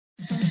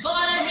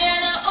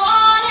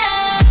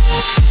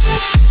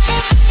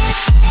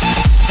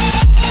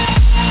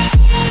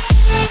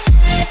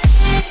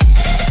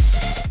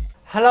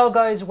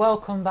Hello guys,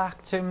 welcome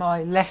back to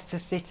my Leicester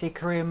City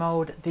career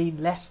mode, the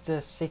Leicester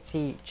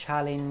City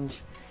Challenge,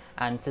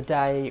 and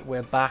today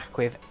we're back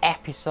with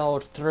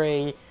episode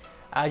 3.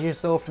 As you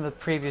saw from the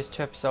previous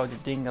 2 episodes,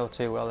 it didn't go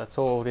too well at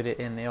all, did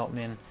it, in the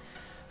opening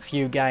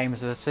few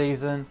games of the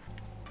season.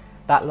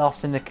 That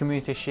loss in the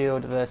Community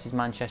Shield versus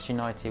Manchester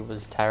United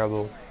was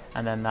terrible,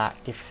 and then that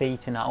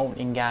defeat in that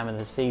opening game of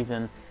the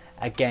season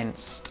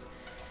against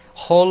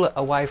Hull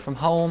away from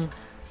home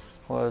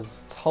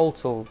was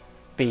total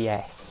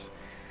BS.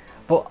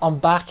 But I'm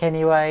back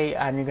anyway,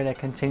 and we're going to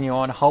continue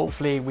on.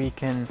 Hopefully we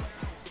can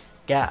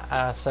get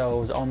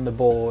ourselves on the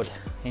board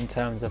in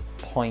terms of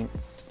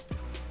points.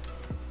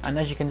 And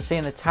as you can see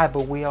in the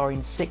table, we are in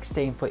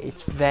 16th, but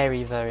it's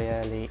very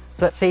early.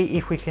 So let's see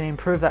if we can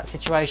improve that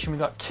situation. We've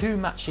got 2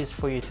 matches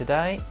for you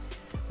today.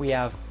 We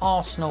have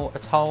Arsenal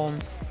at home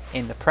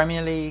in the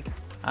Premier League,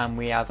 and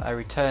we have a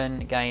return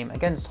game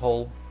against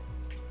Hull,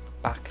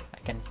 back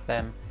against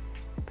them.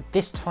 But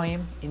this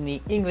time in the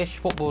English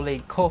Football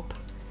League Cup,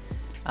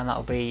 and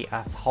that'll be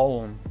at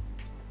home.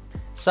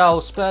 So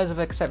Spurs have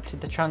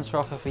accepted the transfer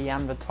offer for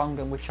Jan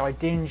Vertonghen, which I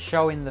didn't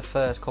show in the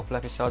first couple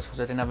episodes because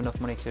I didn't have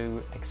enough money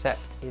to accept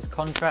his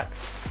contract,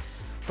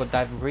 but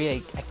they've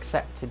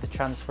re-accepted the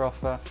transfer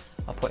offer.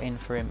 I'll put in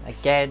for him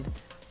again,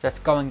 so let's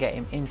go and get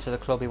him into the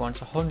club. He wants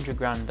 100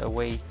 grand a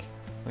week,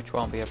 which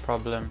won't be a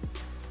problem,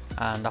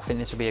 and I think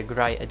this will be a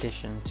great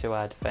addition to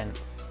our defence.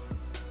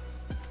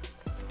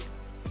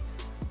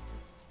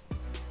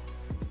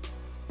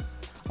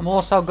 I'm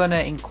also going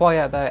to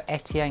inquire about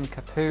Etienne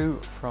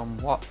Capoue from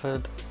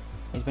Watford.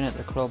 He's been at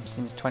the club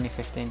since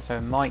 2015, so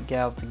we might be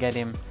able to get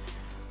him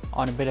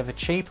on a bit of a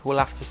cheap. We'll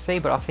have to see,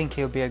 but I think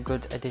he'll be a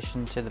good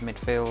addition to the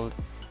midfield.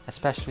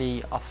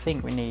 Especially, I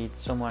think we need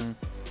someone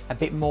a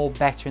bit more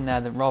better in there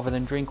rather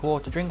than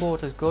Drinkwater.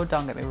 Drinkwater's good,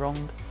 don't get me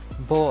wrong,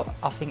 but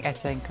I think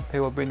Etienne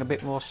Capoue will bring a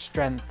bit more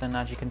strength, and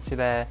as you can see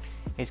there,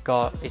 he's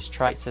got his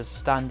traits as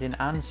standing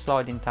and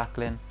sliding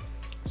tackling.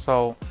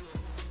 So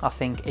I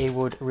think he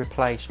would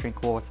replace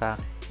Drinkwater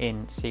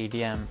in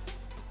CDM.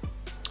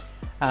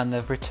 And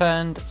they've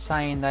returned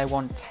saying they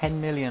want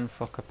 10 million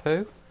for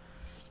Capoue.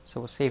 So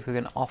we'll see if we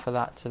can offer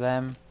that to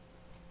them.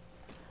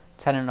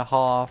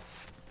 10.5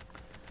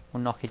 will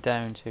knock it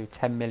down to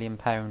 £10 million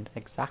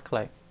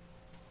exactly.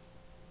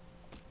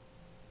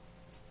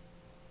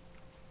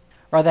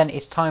 Right then,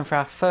 it's time for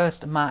our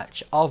first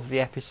match of the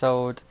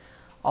episode.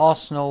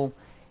 Arsenal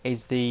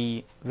is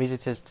the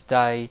visitors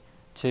today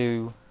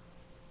to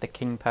the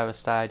King Power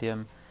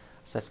Stadium,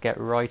 so let's get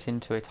right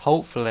into it.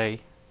 Hopefully,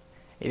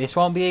 this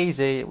won't be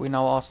easy. We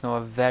know Arsenal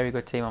are a very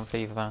good team on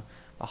FIFA,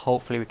 but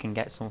hopefully we can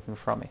get something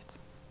from it.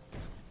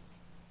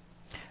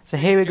 So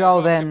here we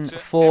go then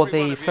for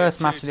the first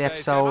match of the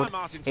episode.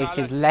 It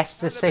is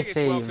Leicester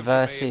City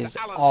versus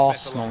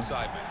Arsenal.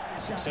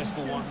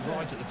 Successful one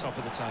right at the top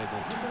of the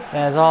table.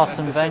 There's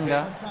Arsene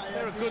Wenger.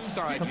 They're a good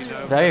side, you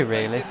know. Very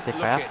realistic,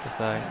 I have to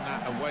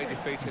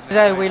say.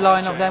 Today we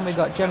line up then, we've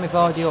got Jamie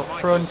Vardy up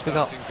front, we've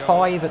got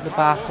 5 at the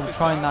back. I'm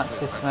trying that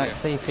system out,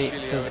 see if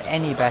it does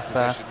any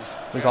better.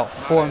 We've got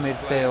 4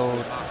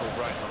 midfield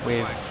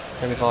with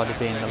Jamie Vardy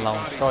being the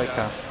lone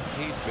striker.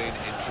 He's been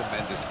in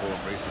tremendous form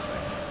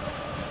recently.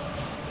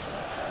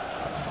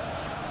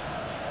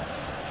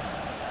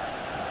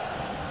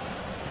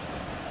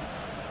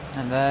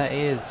 And there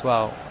he is.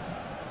 Well,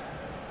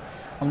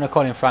 I'm going to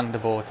call him Frank de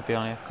Boer, to be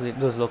honest, because it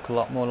does look a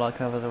lot more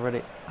like as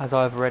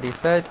I've already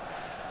said.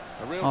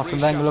 Arsene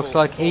Wenger looks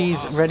like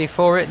he's ready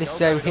for it. This is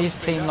how his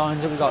team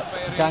lines up. We've got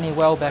Danny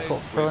Welbeck up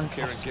front,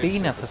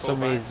 Spina for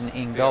some reason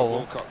in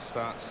goal,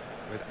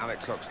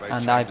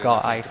 and they've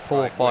got a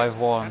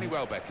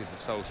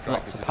 4-5-1.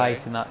 Lots of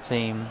pace in that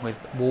team with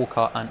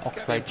Walcott and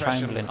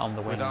Oxlade-Chamberlain on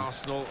the wing.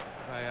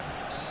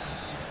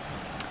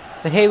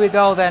 So here we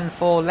go then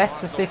for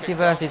Leicester City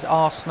versus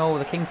Arsenal,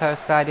 the King Power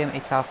Stadium.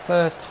 It's our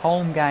first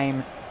home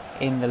game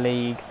in the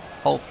league.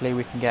 Hopefully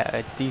we can get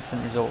a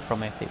decent result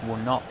from it. It will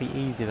not be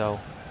easy though.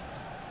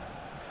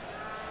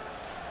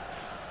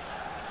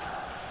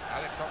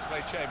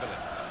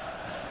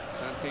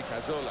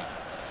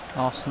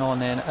 Arsenal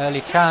in an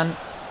early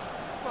chance,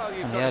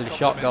 and the early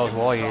shot goes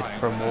wide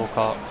from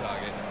Walcott.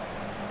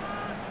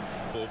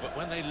 But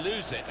when they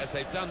lose it, as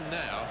they've done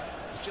now,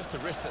 it's just a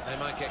risk that they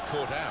might get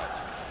caught out.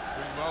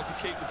 Doing well to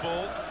keep the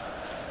ball.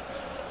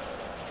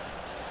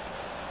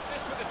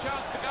 This with the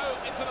chance to go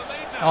into the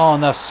lead now. Oh,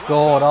 and they've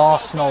scored.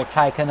 Arsenal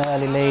take an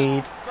early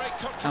lead,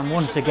 and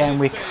once again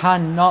we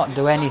cannot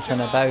do anything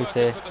about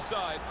it.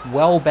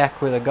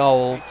 Welbeck with a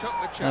goal,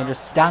 and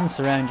just dance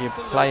around your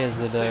players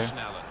they do.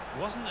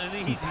 Some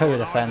poor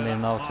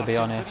defending though, to be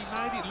honest.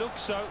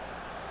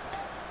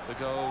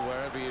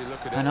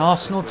 And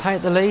Arsenal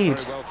take the lead.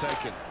 Now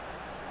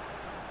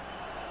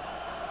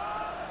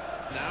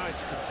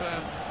it's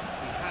confirmed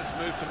he has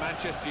moved to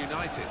Manchester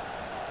United.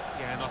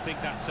 Yeah, and I think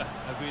that's a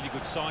really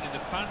good sign, and the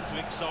fans are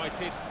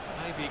excited,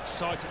 maybe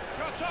excited.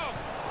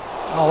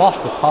 Oh,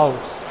 off the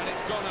post. And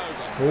it's gone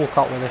over.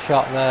 Walcott with a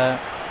shot there.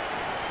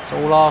 It's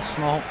all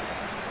Arsenal.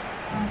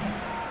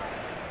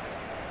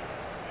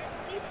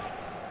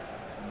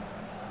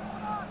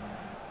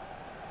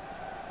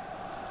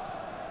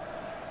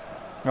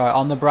 Right,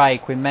 on the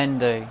break with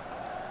Mendy.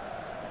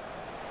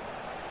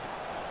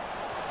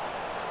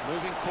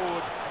 Moving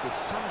forward with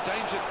some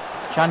danger.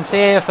 Chance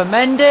here for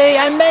Mendy,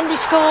 and Mendy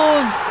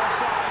scores!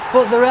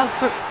 But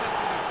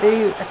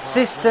the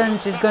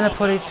assistant is going to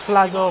put his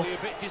flag up.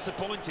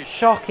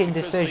 Shocking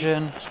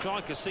decision.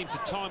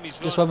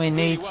 Just when we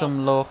need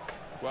some luck.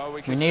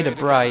 We need a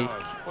break.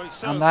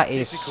 And that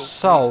is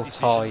so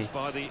tight.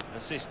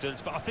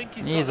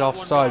 He is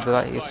offside, but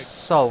that is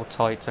so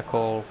tight to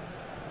call.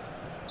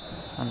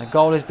 And the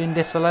goal has been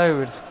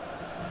disallowed.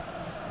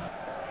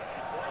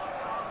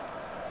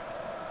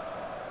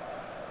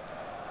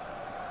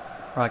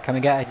 Right, can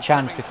we get a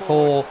chance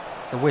before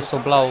the whistle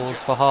blows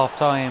for half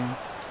time?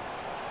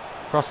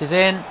 Crosses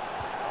in,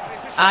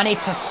 and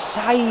it's a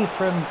save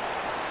from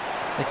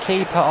the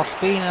keeper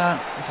Ospina.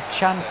 It's a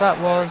chance that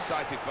was.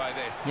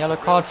 Yellow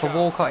card for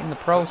Walcott in the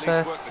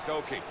process.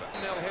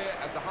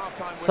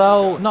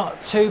 So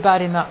not too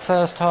bad in that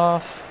first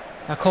half.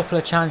 A couple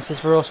of chances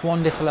for us,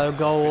 one disallowed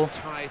goal.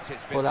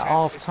 But at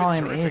half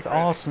time it is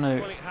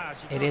Arsenal.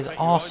 It is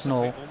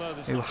Arsenal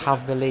who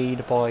have the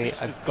lead by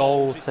a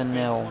goal to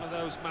nil.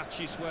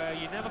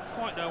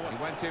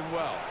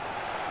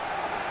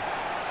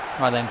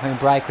 Right then, can we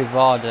break with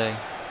Vardy?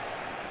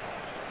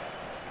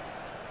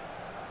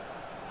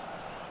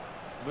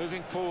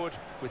 Moving forward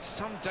with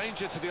some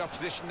danger to the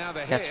opposition now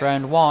they're Gets here.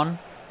 round one.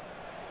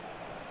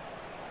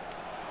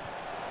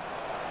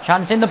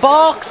 Chance in the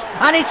box,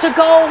 and it's a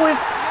goal with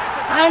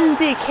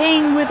Andy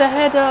King with a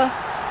header,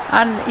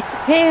 and it's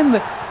him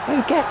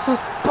who gets us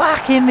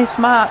back in this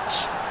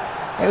match.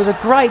 It was a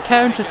great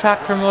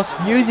counter-attack from us,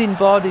 using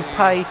Vardy's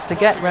pace to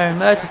get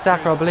round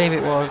Mertesacker, I believe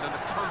it was,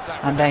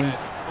 and then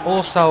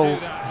also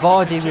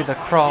Vardy with a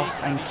cross,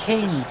 and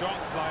King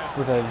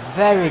with a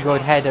very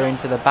good header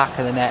into the back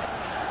of the net.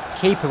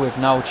 Keeper with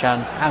no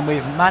chance, and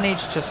we've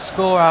managed to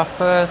score our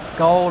first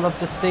goal of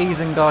the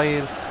season,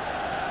 guys.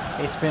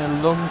 It's been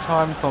a long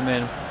time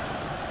coming,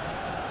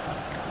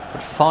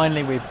 but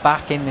finally we're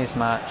back in this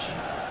match,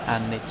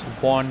 and it's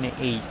one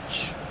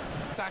each.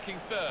 Attacking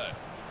third,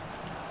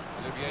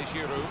 Olivier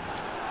Giroud.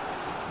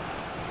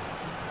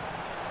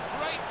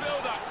 Great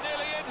build-up,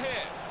 nearly in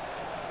here.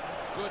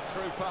 Good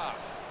through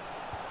pass.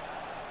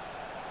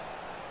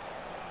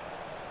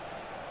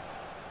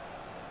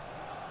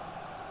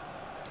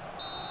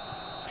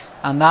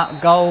 And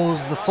that goes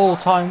the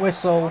full-time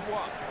whistle,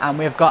 and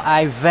we've got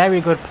a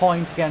very good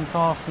point against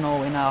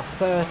Arsenal in our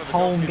first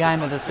home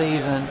game of the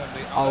season.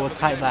 I will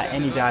take that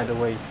any day of the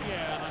week.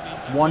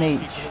 One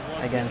each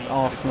against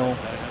Arsenal.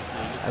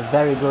 A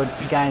very good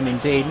game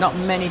indeed. Not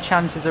many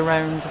chances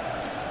around.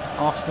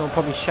 Arsenal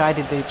probably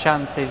shaded their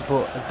chances,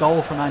 but a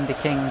goal from Andy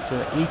King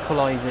to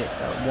equalise it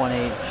at one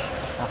each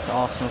after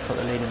Arsenal took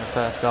the lead in the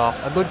first half.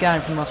 A good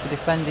game from us. We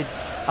defended,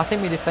 I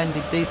think we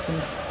defended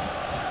decent.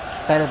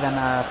 Better than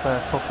our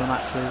first couple of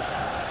matches,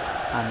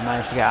 and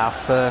managed to get our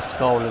first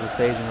goal of the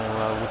season in a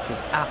row, which is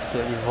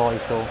absolutely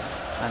vital,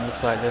 and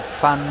looks like the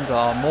fans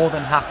are more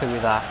than happy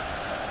with that.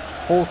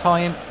 Full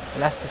time,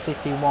 Leicester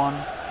City 1,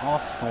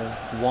 Arsenal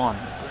 1.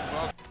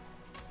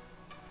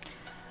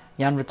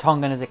 Jan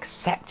Vertonghen has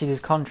accepted his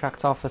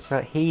contract offer,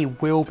 so he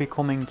will be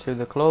coming to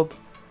the club.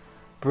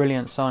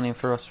 Brilliant signing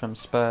for us from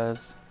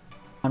Spurs.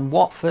 And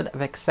Watford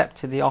have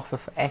accepted the offer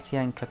for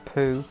Etienne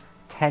Capoue,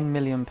 £10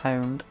 million.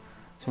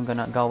 So I'm going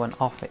to go and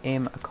offer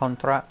him a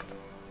contract.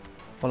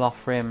 We'll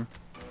offer him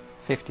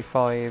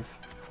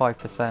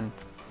 5%.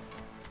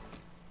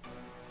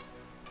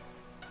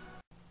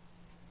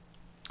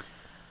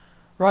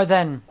 Right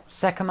then,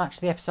 second match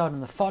of the episode,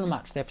 and the final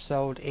match of the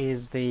episode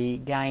is the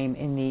game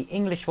in the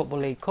English Football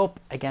League Cup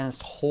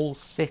against Hull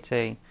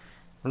City.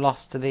 We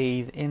lost to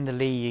these in the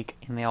league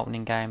in the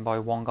opening game by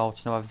 1 goal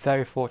to 0. A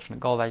very fortunate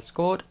goal they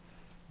scored.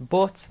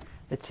 But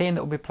the team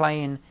that will be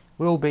playing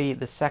will be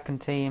the second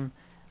team.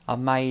 I've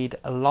made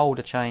a load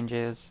of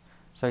changes,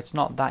 so it's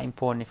not that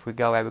important if we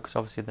go out, because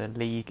obviously the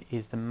league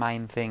is the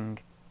main thing.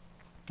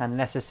 And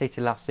Leicester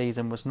City last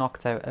season was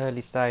knocked out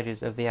early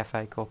stages of the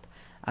FA Cup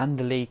and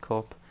the League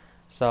Cup,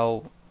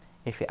 so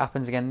if it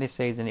happens again this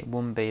season it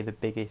won't be the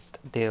biggest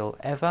deal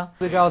ever.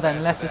 We go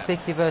then, Leicester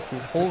City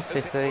versus Hull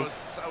City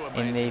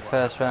in the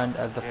first round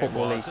of the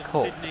Football League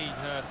Cup. Didn't he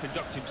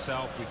conduct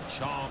himself with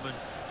charm and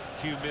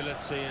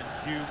humility and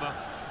humour?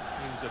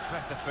 He was a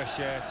breath of fresh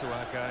air to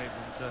our game,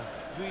 and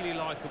really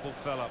likeable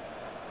fella.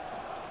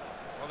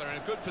 Well, they're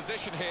in a good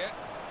position here.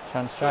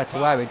 Chance straight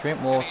away with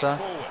Drinkwater.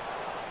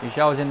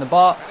 Ujoa's in the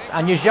box,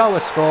 and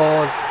Ujoa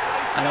scores,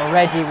 and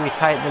already we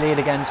take the lead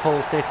against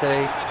Hull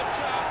City.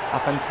 A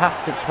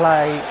fantastic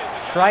play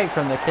straight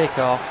from the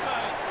kick-off,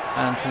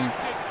 and some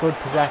good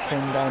possession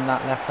down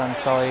that left-hand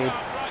side.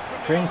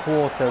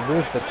 Drinkwater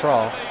with the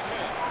cross,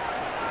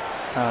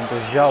 and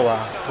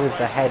Ujoa with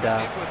the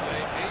header.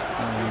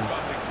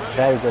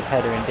 Very good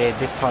header indeed.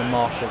 This time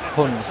Marshall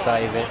couldn't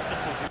save it.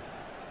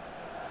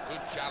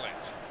 Good challenge.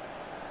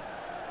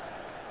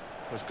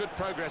 There's good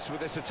progress with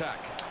this attack.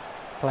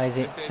 Plays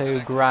it to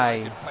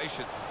Gray.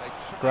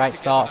 Great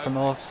start from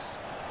us.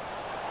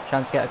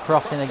 Chance to get a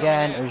cross in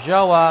again.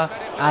 Ujoa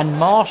and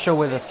Marshall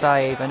with a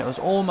save, and it was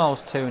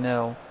almost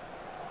 2-0.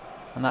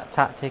 And that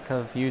tactic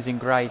of using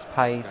Gray's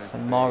pace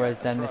and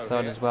Mahrez down this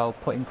side as well,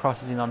 putting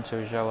crosses in onto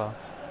Ulloa.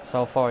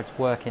 So far it's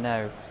working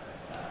out.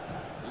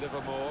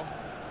 Livermore.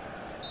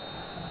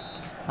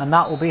 And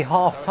that will be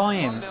half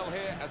time.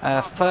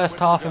 First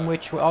half in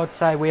which I would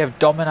say we have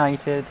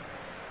dominated.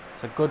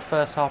 It's a good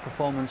first half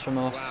performance from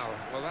us.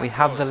 We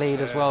have the lead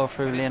as well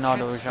through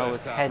Leonardo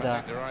Ulloa's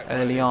header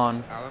early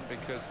on. Alan,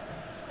 because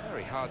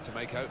very hard to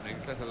make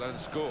openings, let alone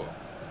score.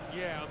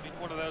 Yeah, I mean,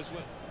 one of those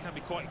can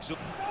be quite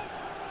exhausting.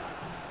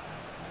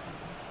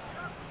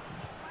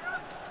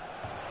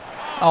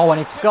 Oh,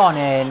 and it's gone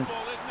in.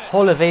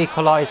 Hull have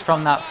equalised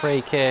from that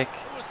free kick.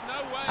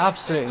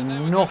 Absolutely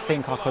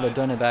nothing I could have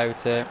done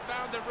about it.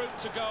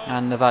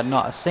 And they've had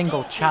not a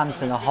single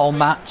chance in the whole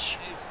match.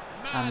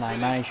 And they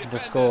managed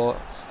to score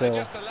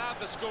still.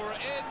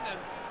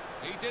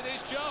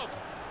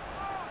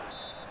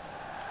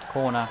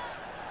 Corner.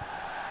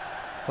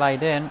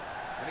 Played in.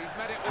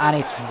 And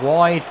it's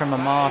wide from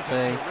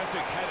Amati.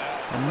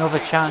 Another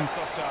chance.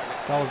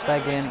 Goals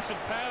begging.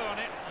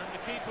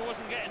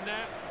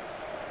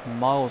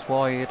 Miles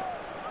wide.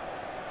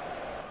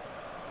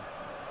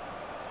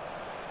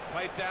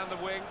 Played down the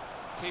wing,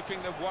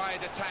 keeping the wide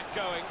attack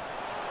going.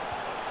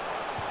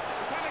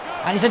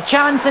 And it's a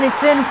chance and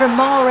it's in from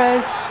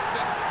Mahrez.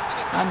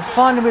 And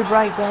finally we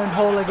break down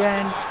Hull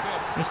again.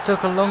 It's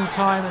took a long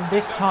time and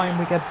this time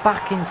we get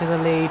back into the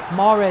lead.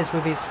 Mahrez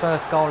with his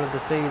first goal of the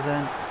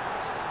season.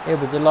 He'll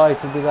be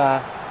delighted with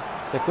that.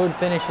 It's a good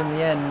finish in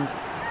the end.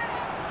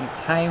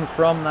 It came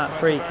from that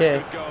free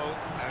kick.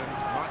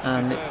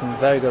 And it's some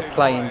very good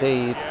play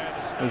indeed.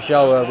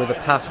 Ulloa with a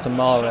pass to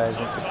Mahrez.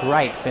 It's a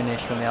great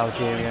finish from the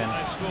Algerian.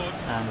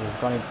 And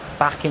we've gone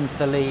back into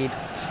the lead.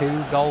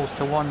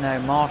 2-1 now.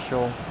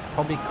 Marshall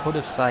probably could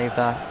have saved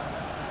that.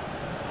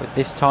 But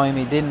this time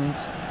he didn't.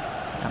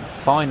 And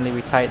finally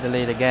we take the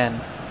lead again.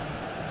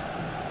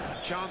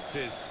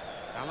 Chances.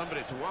 Alan, but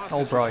it's a while Oh, since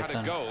we've Brighton.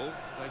 had a goal.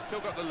 They've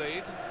still got the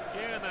lead.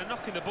 Yeah, and they're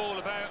knocking the ball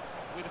about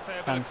with a fair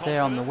bit of And confidence.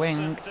 here on the wing.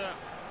 And,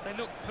 they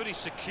look pretty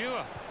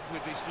secure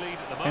with this lead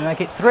at the We moment.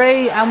 make it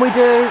 3 and we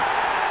do.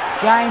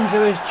 James,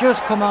 who has just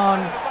come on,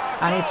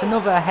 and it's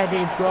another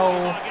headed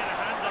goal.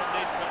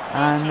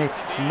 And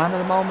it's man of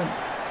the moment,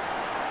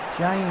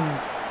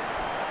 James,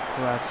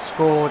 who has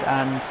scored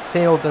and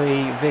sealed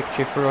the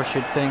victory for us,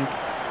 you'd think,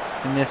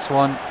 in this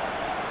one.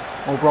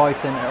 Or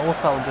Brighton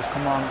also just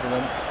come on to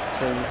them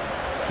to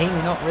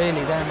teaming up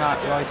really down that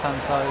right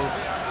hand side.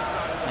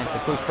 And it's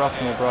a good cross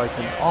from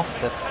Brighton off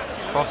the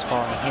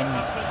crossbar and in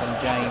from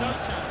James.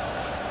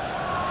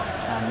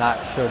 And that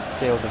should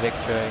seal the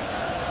victory.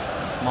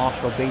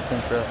 Marshall beaten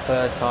for a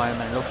third time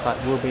and it looks like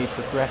we'll be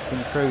progressing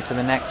through to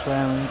the next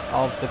round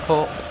of the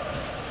cup.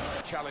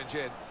 Challenge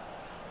in.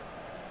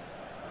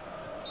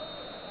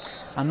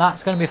 And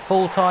that's going to be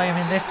full time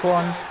in this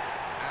one.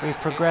 We've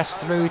progressed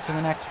through to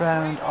the next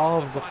round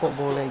of the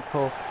Football League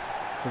Cup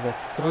with a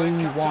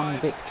 3-1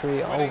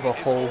 victory over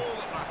Hull.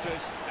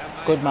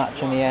 Good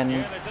match in the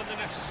end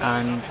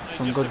and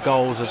some good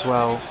goals as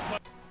well.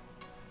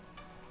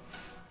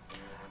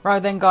 Right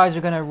then guys,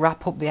 we're going to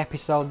wrap up the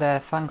episode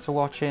there. Thanks for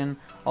watching.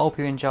 I hope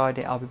you enjoyed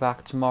it. I'll be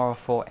back tomorrow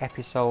for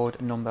episode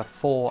number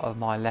 4 of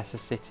my Leicester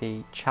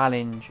City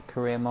Challenge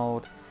career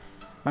mode.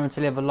 Remember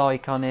to leave a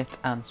like on it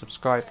and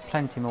subscribe for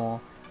plenty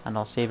more, and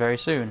I'll see you very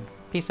soon.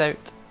 Peace out.